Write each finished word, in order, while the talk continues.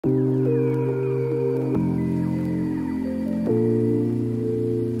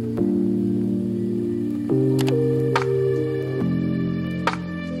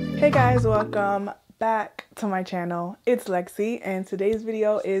Guys, welcome back to my channel. It's Lexi, and today's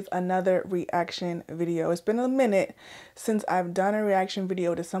video is another reaction video. It's been a minute since I've done a reaction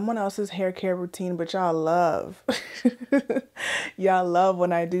video to someone else's hair care routine, but y'all love y'all love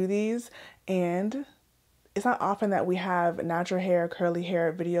when I do these, and it's not often that we have natural hair, curly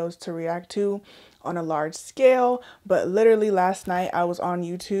hair videos to react to on a large scale, but literally last night I was on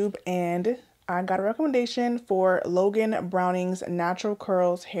YouTube and I got a recommendation for Logan Browning's natural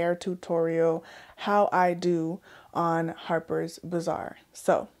curls hair tutorial, how I do, on Harpers Bazaar.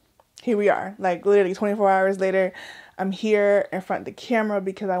 So here we are, like literally 24 hours later. I'm here in front of the camera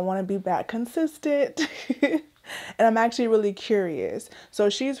because I want to be back consistent. And I'm actually really curious. So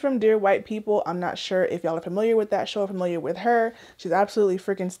she's from Dear White People. I'm not sure if y'all are familiar with that show, familiar with her. She's absolutely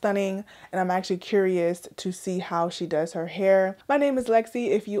freaking stunning. And I'm actually curious to see how she does her hair. My name is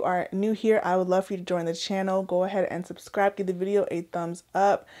Lexi. If you are new here, I would love for you to join the channel. Go ahead and subscribe. Give the video a thumbs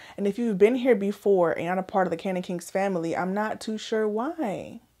up. And if you've been here before and you're not a part of the KandidKinks family, I'm not too sure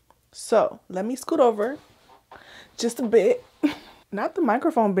why. So let me scoot over just a bit. Not the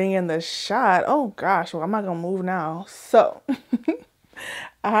microphone being in the shot. Oh gosh, well, I'm not gonna move now. So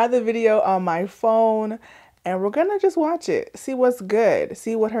I have the video on my phone and we're gonna just watch it. See what's good.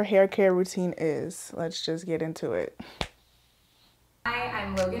 See what her hair care routine is. Let's just get into it. Hi,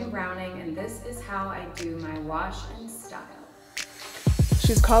 I'm Logan Browning and this is how I do my wash and style.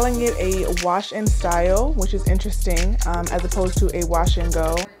 She's calling it a wash and style, which is interesting, as opposed to a wash and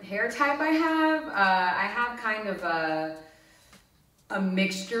go. Hair type I have kind of a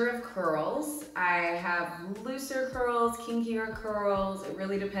mixture of curls. I have looser curls, kinkier curls. It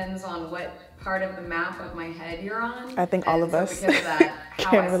really depends on what part of the map of my head you're on. I think all of us because of that,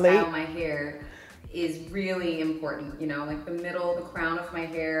 how I relate. style my hair is really important. You know, like the middle, the crown of my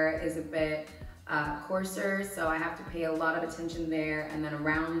hair is a bit coarser, so I have to pay a lot of attention there. And then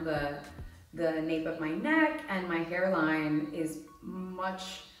around the nape of my neck and my hairline is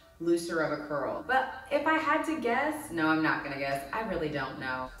much looser of a curl. But if I had to guess, no, I'm not gonna guess. I really don't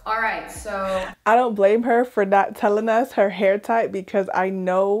know. All right, so I don't blame her for not telling us her hair type, because I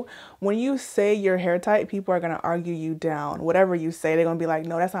know when you say your hair type, people are gonna argue you down. Whatever you say, they're gonna be like,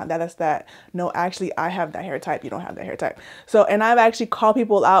 no, that's not that, that's that. No, actually, I have that hair type. You don't have that hair type. So, and I've actually called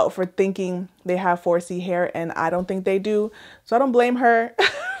people out for thinking they have 4C hair, and I don't think they do. So I don't blame her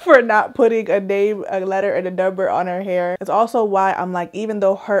for not putting a name, a letter, and a number on her hair. It's also why I'm like, even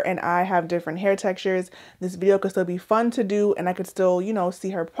though her and I have different hair textures, this video could still be fun to do, and I could still, you know,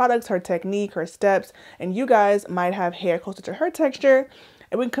 see her products, her technique, her steps, and you guys might have hair closer to her texture,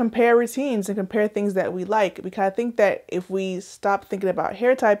 and we can compare routines and compare things that we like, because I think that if we stop thinking about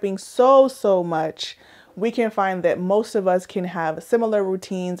hair typing so much, we can find that most of us can have similar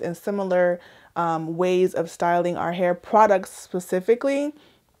routines and similar ways of styling our hair. Products specifically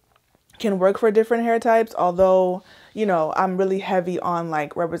can work for different hair types, although, you know, I'm really heavy on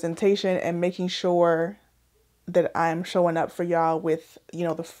like representation and making sure that I'm showing up for y'all with, you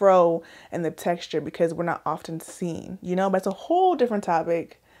know, the fro and the texture, because we're not often seen, you know, but it's a whole different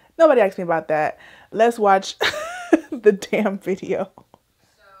topic. Nobody asked me about that. Let's watch the damn video.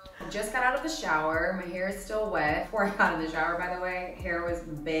 I just got out of the shower. My hair is still wet. Before I got in the shower, by the way, hair was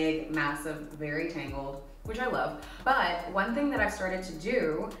big, massive, very tangled, which I love. But one thing that I've started to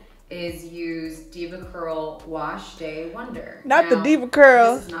do is use Diva Curl Wash Day Wonder. Not the Diva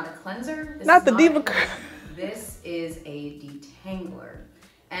Curl. This is not a cleanser. This not the Diva Curl. This is a detangler.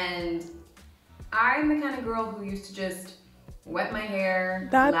 And I'm the kind of girl who used to just wet my hair,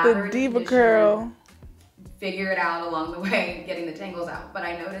 not the Diva Curl, figure it out along the way, getting the tangles out. But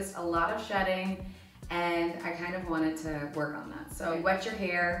I noticed a lot of shedding and I kind of wanted to work on that. So you wet your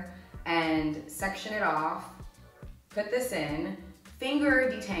hair and section it off, put this in,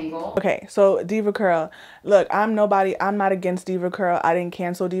 finger detangle. Okay, so Diva Curl. Look, I'm not against Diva Curl. I didn't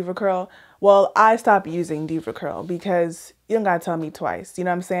cancel Diva Curl. Well, I stopped using Diva Curl because you don't gotta tell me twice. You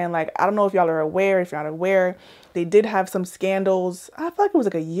know what I'm saying? Like, I don't know if y'all are aware. If you're not aware, they did have some scandals. I feel like it was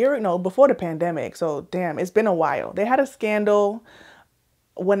like a year, no, before the pandemic. So damn, it's been a while. They had a scandal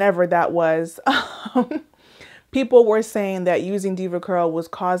whenever that was. People were saying that using Diva Curl was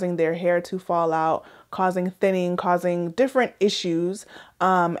causing their hair to fall out, causing thinning, causing different issues.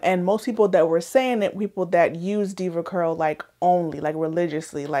 And most people that were saying it, people that use Diva Curl like only, like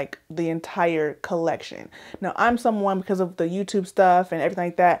religiously, like the entire collection. Now, I'm someone, because of the YouTube stuff and everything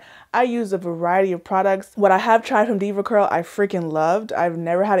like that, I use a variety of products. What I have tried from Diva Curl, I freaking loved. I've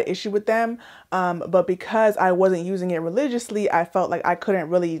never had an issue with them. But because I wasn't using it religiously, I felt like I couldn't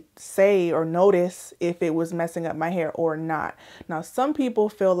really say or notice if it was messing up my hair or not. Now, some people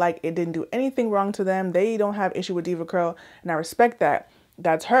feel like it didn't do anything wrong to them. They don't have issue with Diva Curl, and I respect that.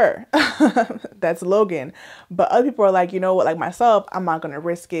 that's her. That's Logan. But other people are like, you know what, like myself, I'm not going to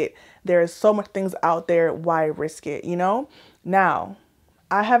risk it. There's so much things out there. Why risk it? You know? Now,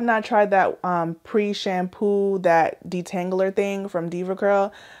 I have not tried that pre-shampoo, that detangler thing from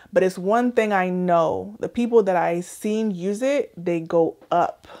DevaCurl, but it's one thing I know. The people that I seen use it, they go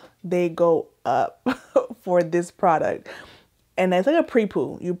up. They go up for this product. And it's like a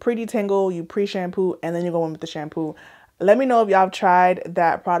pre-poo. You pre-detangle, you pre-shampoo, and then you go in with the shampoo. Let me know if y'all have tried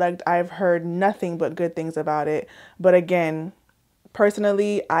that product. I've heard nothing but good things about it. But again,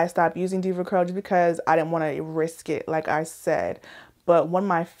 personally, I stopped using DevaCurl just because I didn't want to risk it, like I said. But one of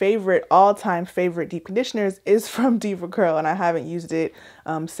my favorite, all-time favorite deep conditioners is from DevaCurl, and I haven't used it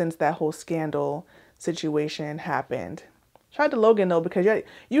since that whole scandal situation happened. Shout out to Logan though, because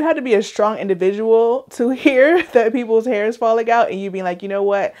you had to be a strong individual to hear that people's hair is falling out and you being like, you know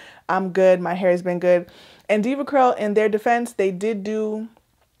what, I'm good, my hair has been good. And DevaCurl, in their defense, they did do,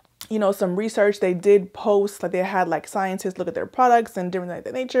 you know, some research. They did post, like they had like scientists look at their products and different like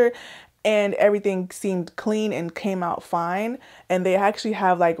that nature, and everything seemed clean and came out fine. And they actually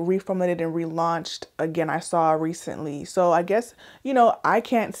have like reformulated and relaunched again, I saw recently. So I guess, you know, I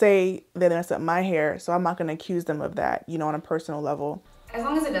can't say they messed up my hair, so I'm not going to accuse them of that, you know, on a personal level. As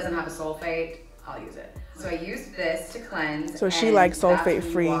long as it doesn't have a sulfate, I'll use it. So I used this to cleanse. So she likes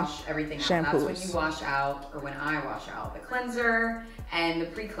sulfate-free shampoos. Shampoos. That's when you wash out, or when I wash out, the cleanser and the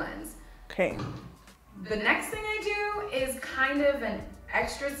pre-cleanse. Okay. The next thing I do is kind of an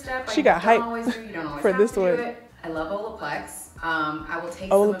extra step. She got hype You don't always for have this to do one. it. I love Olaplex. I will take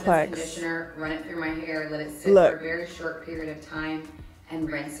some of this conditioner, run it through my hair, let it sit for a very short period of time, and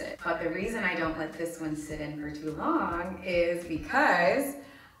rinse it. But the reason I don't let this one sit in for too long is because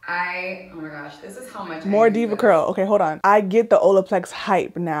oh my gosh, this is how much more DevaCurl. Okay, hold on. I get the Olaplex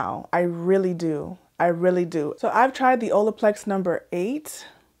hype now. I really do. I really do. So I've tried the Olaplex number 8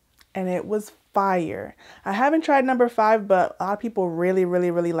 and it was fire. I haven't tried number 5, but a lot of people really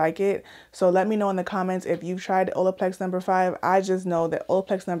like it. So let me know in the comments if you've tried Olaplex number 5. I just know that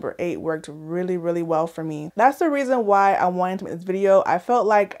Olaplex number 8 worked really well for me. That's the reason why I wanted to make this video. I felt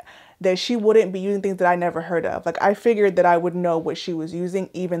like that she wouldn't be using things that I never heard of. Like I figured that I would know what she was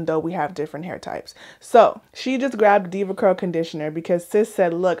using even though we have different hair types. So she just grabbed DevaCurl conditioner because sis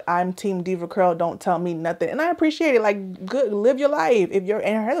said, look, I'm team DevaCurl, don't tell me nothing. And I appreciate it. Like, good, live your life. If and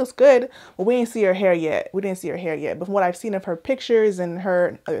her hair looks good, well, we didn't see her hair yet. We didn't see her hair yet. But from what I've seen of her pictures and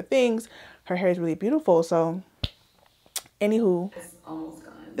her other things, her hair is really beautiful. So anywho, it's almost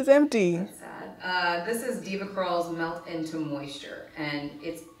gone. It's empty. That's sad. This is DevaCurl's Melt Into Moisture, and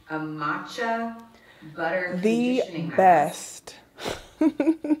it's a matcha butter conditioning best.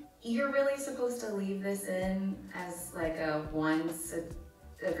 You're really supposed to leave this in as like a once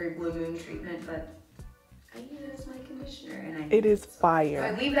every blue moon treatment, but I use it as my conditioner, and it is fire.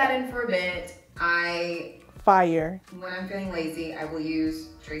 So I leave that in for a bit. Fire. When I'm feeling lazy, I will use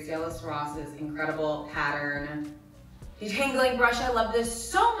Tracy Ellis Ross's incredible pattern detangling brush. I love this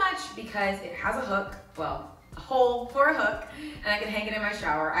so much because it has a hook. Well, a hole for a hook, and I can hang it in my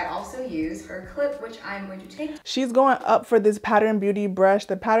shower. I also use her clip, which I'm going to take. She's going up for this Pattern Beauty brush.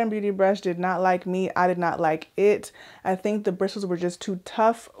 The Pattern Beauty brush did not like me. I did not like it. I think the bristles were just too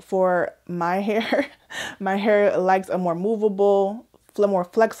tough for my hair. My hair likes a more movable, more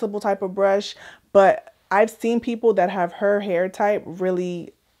flexible type of brush, but I've seen people that have her hair type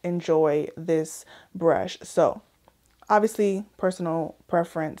really enjoy this brush. So obviously personal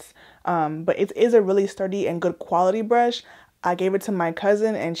preference, but it is a really sturdy and good quality brush. I gave it to my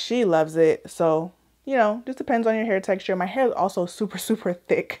cousin and she loves it. So, you know, just depends on your hair texture. My hair is also super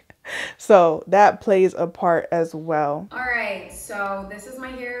thick. So that plays a part as well. All right, so this is my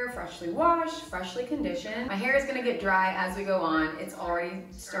hair, freshly washed, freshly conditioned. My hair is gonna get dry as we go on. It's already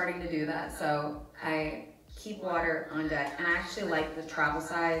starting to do that. So I keep water on deck, and I actually like the travel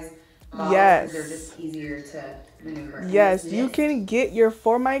size bottles. Yes. They're just easier to maneuver. Yes, you can get your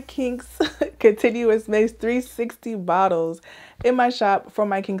For My Kinks Continuous Mix 360 bottles in my shop,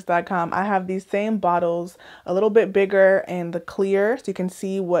 formykinks.com. I have these same bottles, a little bit bigger and the clear, so you can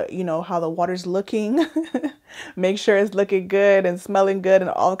see what, you know, how the water's looking. Make sure it's looking good and smelling good and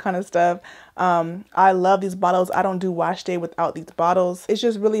all kind of stuff. I love these bottles. I don't do wash day without these bottles. It's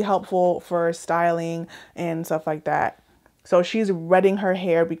just really helpful for styling and stuff like that. So she's retting her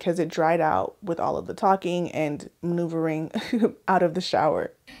hair because it dried out with all of the talking and maneuvering out of the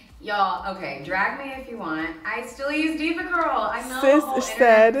shower. Y'all, okay, drag me if you want. I still use DevaCurl. I know Sis the whole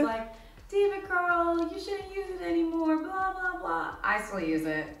said, like, DevaCurl, you shouldn't use it anymore, blah, blah, blah. I still use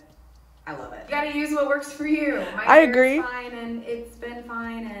it. I love it. You gotta use what works for you. My I hair agree. is fine, and it's been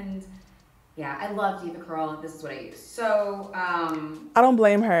fine, and Yeah, I love Diva Curl. This is what I use. So, I don't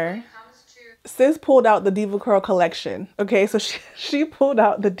blame her. Sis pulled out the Diva Curl collection. Okay, so she pulled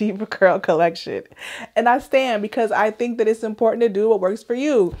out the Diva Curl collection. And I stand because I think that it's important to do what works for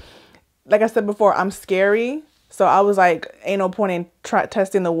you. Like I said before, I'm scary. So I was like, ain't no point in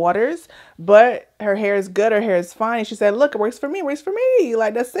testing the waters. But her hair is good. Her hair is fine. And she said, look, it works for me. It works for me.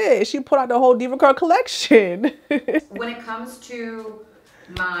 Like, that's it. She pulled out the whole Diva Curl collection. When it comes to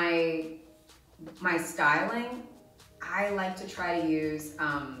my styling, I like to try to use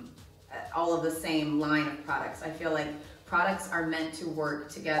all of the same line of products. I feel like products are meant to work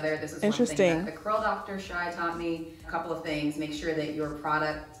together. This is one thing that the Curl Doctor Shy taught me. A couple of things. Make sure that your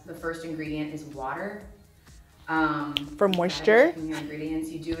product, the first ingredient is water. For moisture. Your ingredients.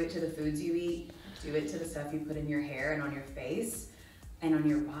 You do it to the foods you eat. Do it to the stuff you put in your hair and on your face and on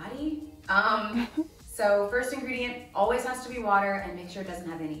your body. So first ingredient always has to be water, and make sure it doesn't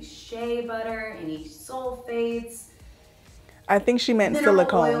have any shea butter, any sulfates. I think she meant mineral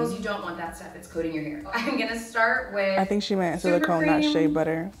silicone. Oils, you don't want that stuff. It's coating your hair. I'm gonna start with. I think she meant silicone, not shea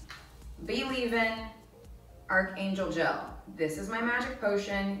butter. Be Leave-In Archangel Gel. This is my magic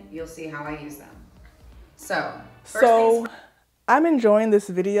potion. You'll see how I use them. So I'm enjoying this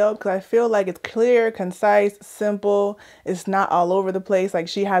video because I feel like it's clear, concise, simple. It's not all over the place. Like,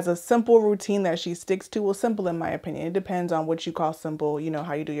 she has a simple routine that she sticks to. Well, simple in my opinion. It depends on what you call simple, you know,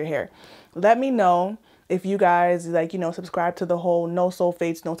 how you do your hair. Let me know if you guys, like, you know, subscribe to the whole no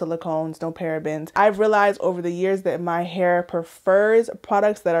sulfates, no silicones, no parabens. I've realized over the years that my hair prefers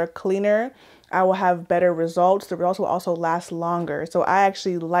products that are cleaner. I will have better results. The results will also last longer. So I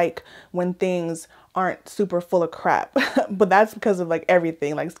actually like when things aren't super full of crap, but that's because of like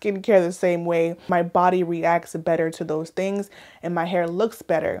everything, like skincare the same way. My body reacts better to those things and my hair looks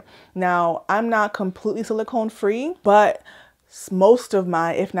better. Now, I'm not completely silicone free, but most of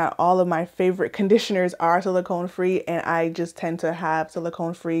my, if not all of my favorite conditioners are silicone free, and I just tend to have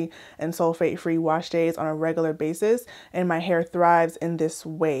silicone free and sulfate free wash days on a regular basis, and my hair thrives in this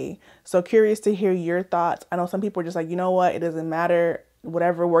way. So curious to hear your thoughts. I know some people are just like, you know what, it doesn't matter.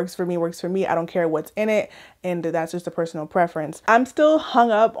 Whatever works for me works for me. I don't care what's in it, and that's just a personal preference. I'm still hung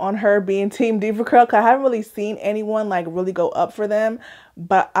up on her being Team Diva Curl because I haven't really seen anyone like really go up for them,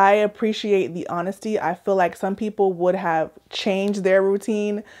 but I appreciate the honesty. I feel like some people would have changed their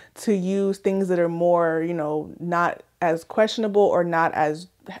routine to use things that are more, you know, not as questionable or not as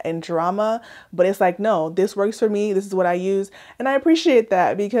in drama, but it's like, no, this works for me. This is what I use, and I appreciate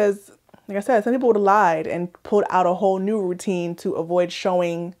that because, like I said, some people would have lied and pulled out a whole new routine to avoid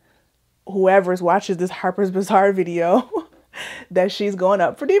showing whoever's watches this Harpers Bazaar video that she's going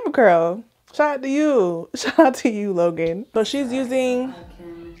up for Diva Curl. Shout out to you. Shout out to you, Logan. So she's using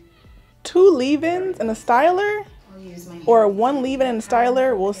 2 leave-ins and a styler, or 1 leave-in and a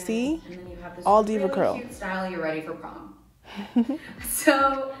styler. We'll see. All Diva Curl. Cute style. You're ready for prom.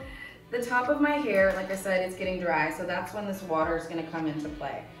 So the top of my hair, like I said, it's getting dry. So that's when this water is going to come into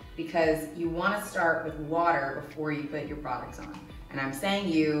play, because you want to start with water before you put your products on. And I'm saying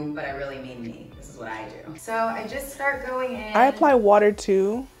you, but I really mean me. This is what I do. So I just start going in. I apply water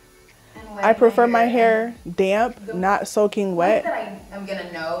too. I prefer my hair damp, not soaking wet. The way that I'm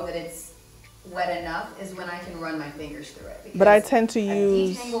gonna know that it's wet enough is when I can run my fingers through it. But I tend to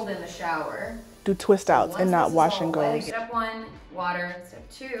use detangled in the shower. Do twist outs and not wash and goes. Step 1, water. Step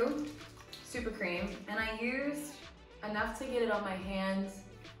 2, super cream. And I use enough to get it on my hands.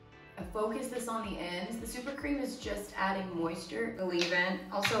 I focus this on the ends. The super cream is just adding moisture. The leave-in.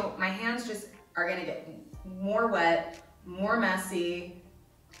 Also, my hands just are gonna get more wet, more messy.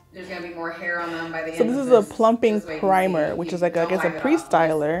 There's gonna be more hair on them by the end. So this is a plumping primer, which is like, I guess, a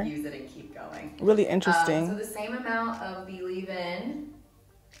pre-styler. Use it and keep going. Really interesting. So the same amount of the leave-in.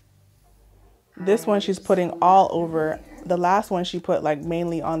 This one she's putting all over. The last one she put like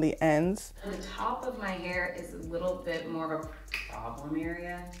mainly on the ends. The top of my hair is a little bit more of a problem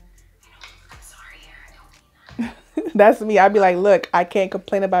area. That's me. I'd be like, look, I can't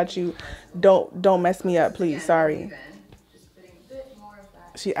complain about you. Don't mess me up, please. Sorry. Just putting a bit more of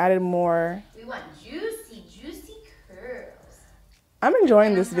that. She added more. We want juicy curls. I'm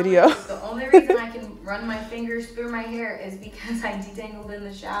enjoying this video. The only reason I can run my fingers through my hair is because I detangled in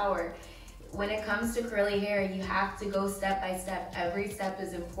the shower. When it comes to curly hair, you have to go step by step. Every step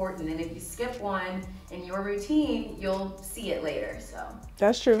is important, and if you skip one in your routine, you'll see it later. So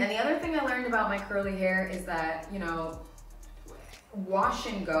that's true. And the other thing I learned about my curly hair is that, you know, wash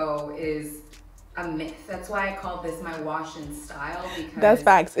and go is a myth. That's why I call this my wash and style, because that's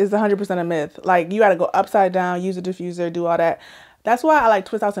facts. It's 100% a myth. Like, you got to go upside down, use a diffuser, do all that. That's why I like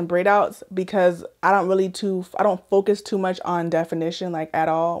twist outs and braid outs, because I don't focus too much on definition like at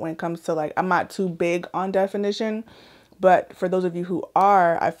all when it comes to like, I'm not too big on definition. But for those of you who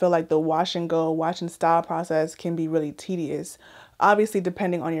are, I feel like the wash and go, wash and style process can be really tedious, obviously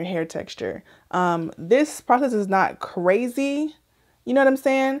depending on your hair texture. This process is not crazy, you know what I'm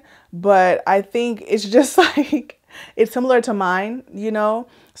saying? But I think it's just like, it's similar to mine, you know?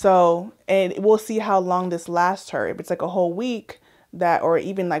 So, and we'll see how long this lasts her. If it's like a whole week, that, or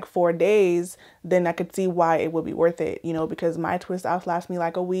even like 4 days, then I could see why it would be worth it, you know, because my twist outs last me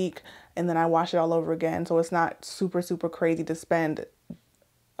like a week and then I wash it all over again. So it's not super, super crazy to spend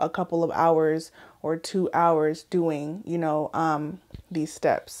a couple of hours or 2 hours doing, you know, these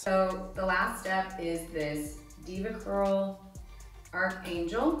steps. So the last step is this Diva Curl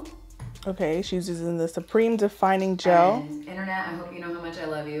Archangel. Okay, she's using the Supreme Defining Gel. And internet, I hope you know how much I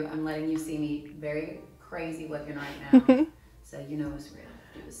love you. I'm letting you see me very crazy looking right now. So you know it's real.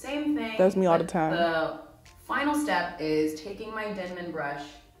 Do the same thing. That's me all the time. The final step is taking my Denman brush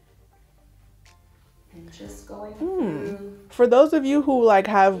and just going through. For those of you who like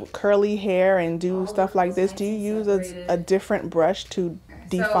have curly hair and do stuff like this, do you use a different brush to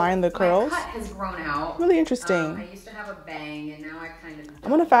define the curls? My cut has grown out. Really interesting. I used to have a bang and now I kind of don't. I'm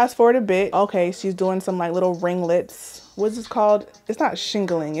gonna fast forward a bit. Okay, she's doing some like little ringlets. What's this called? It's not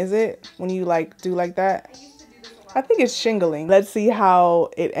shingling, is it? When you like do like that? I think it's shingling. Let's see how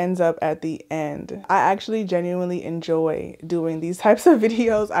it ends up at the end. I actually genuinely enjoy doing these types of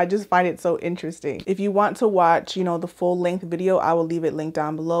videos. I just find it so interesting. If you want to watch, you know, the full length video, I will leave it linked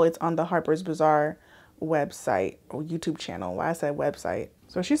down below. It's on the Harpers Bazaar website or YouTube channel. Why I said website.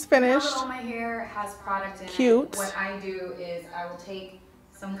 So she's finished. Now that all my hair has product in Cute. it, what I do is I will take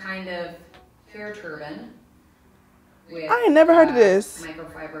some kind of hair turban. I ain't never heard of this.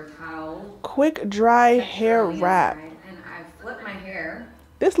 Microfiber towel. Quick dry hair wrap. And I flip my hair.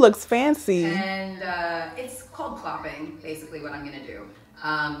 This looks fancy. And it's called plopping, basically what I'm gonna do.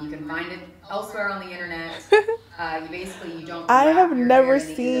 You can find it elsewhere on the internet. You don't. I have never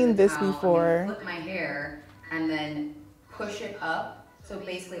seen this before. Flip my hair and then push it up. So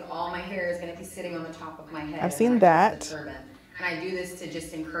basically all my hair is gonna be sitting on the top of my head. I've seen that. And I do this to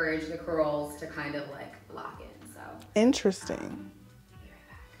just encourage the curls to kind of like lock in. So interesting.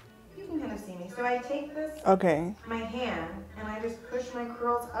 You can kind of see me. So I take this, my hand, and I just push my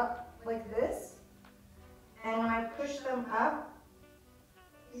curls up like this. And when I push them up,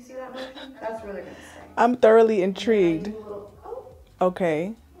 you see that motion? That's where they're gonna stay. I'm thoroughly intrigued.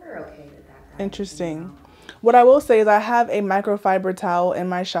 Okay. We're okay with that. Interesting. What I will say is I have a microfiber towel in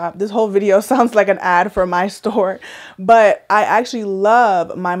my shop. This whole video sounds like an ad for my store, but I actually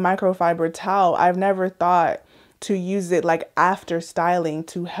love my microfiber towel. I've never thought to use it like after styling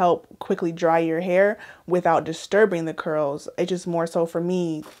to help quickly dry your hair without disturbing the curls. It's just more so for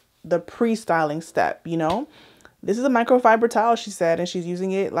me, the pre-styling step, you know? This is a microfiber towel, she said, and she's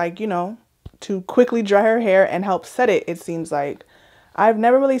using it like, you know, to quickly dry her hair and help set it, it seems like. I've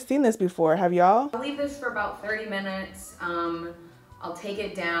never really seen this before. Have y'all? I'll leave this for about 30 minutes. I'll take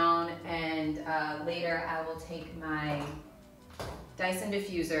it down and later I will take my Dyson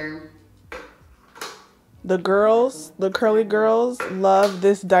diffuser. The girls, the curly girls, love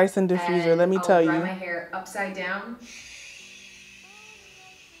this Dyson diffuser, let me tell you. I'll dry my hair upside down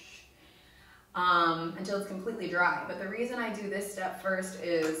until it's completely dry. But the reason I do this step first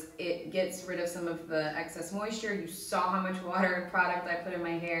is it gets rid of some of the excess moisture. You saw how much water and product I put in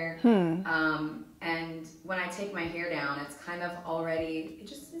my hair. And when I take my hair down, it's kind of already, it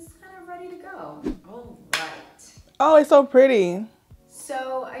just is kind of ready to go. All right. Oh, it's so pretty.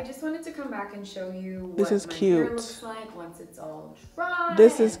 So I just wanted to come back and show you this what is my cute. hair looks like once it's all dry.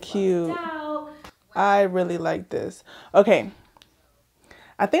 This is cute. I really like this. Okay.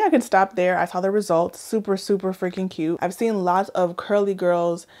 I think I could stop there. I saw the results. Super, super freaking cute. I've seen lots of curly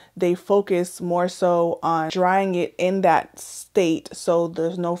girls. They focus more so on drying it in that state so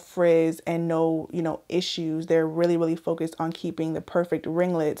there's no frizz and no, you know, issues. They're really, really focused on keeping the perfect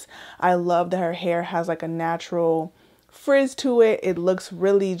ringlets. I love that her hair has like a natural frizz to it. It looks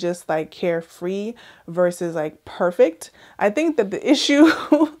really just like carefree versus like perfect. I think that the issue,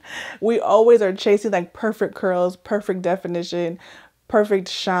 we always are chasing like perfect curls, perfect definition, perfect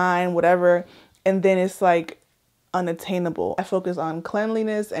shine, whatever, and then it's like unattainable. I focus on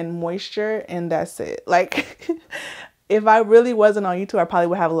cleanliness and moisture, and that's it. Like if I really wasn't on YouTube, I probably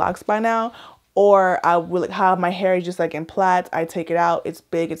would have locks by now, or I would have my hair just like in plaits. I take it out, it's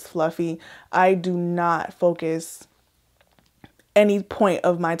big, it's fluffy. I do not focus any point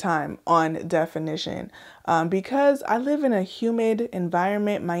of my time on definition because I live in a humid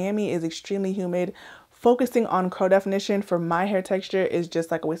environment. Miami is extremely humid. focusing on curl definition for my hair texture is just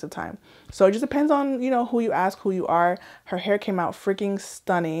like a waste of time. So it just depends on, you know, who you ask, who you are. Her hair came out freaking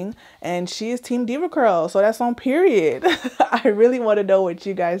stunning, and she is Team Diva Curl, so that's on period. I really want to know what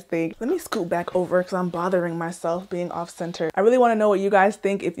you guys think. Let me scoot back over because I'm bothering myself being off center. I really want to know what you guys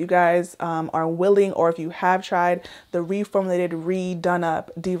think, if you guys are willing, or if you have tried the reformulated, redone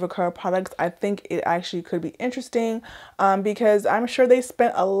up Diva Curl products. I think it actually could be interesting because I'm sure they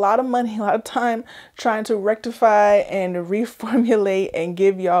spent a lot of money, a lot of time trying to rectify and reformulate and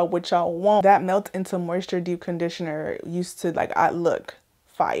give y'all what y'all want. That melt into moisture deep conditioner used to, like, look,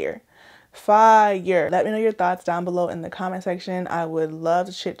 fire. Fire. Let me know your thoughts down below in the comment section. I would love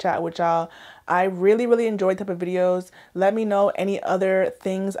to chit chat with y'all. I really enjoy type of videos. Let me know any other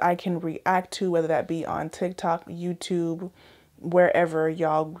things I can react to, whether that be on TikTok, YouTube, wherever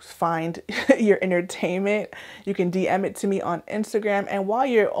y'all find your entertainment. You can DM it to me on Instagram, and while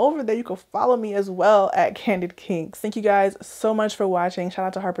you're over there, you can follow me as well at KandidKinks. Thank you guys so much for watching. Shout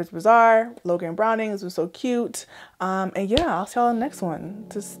out to Harpers Bazaar, Logan Browning's was so cute. And yeah, I'll see y'all in the next one.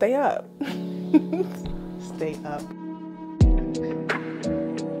 Just stay up. Stay up.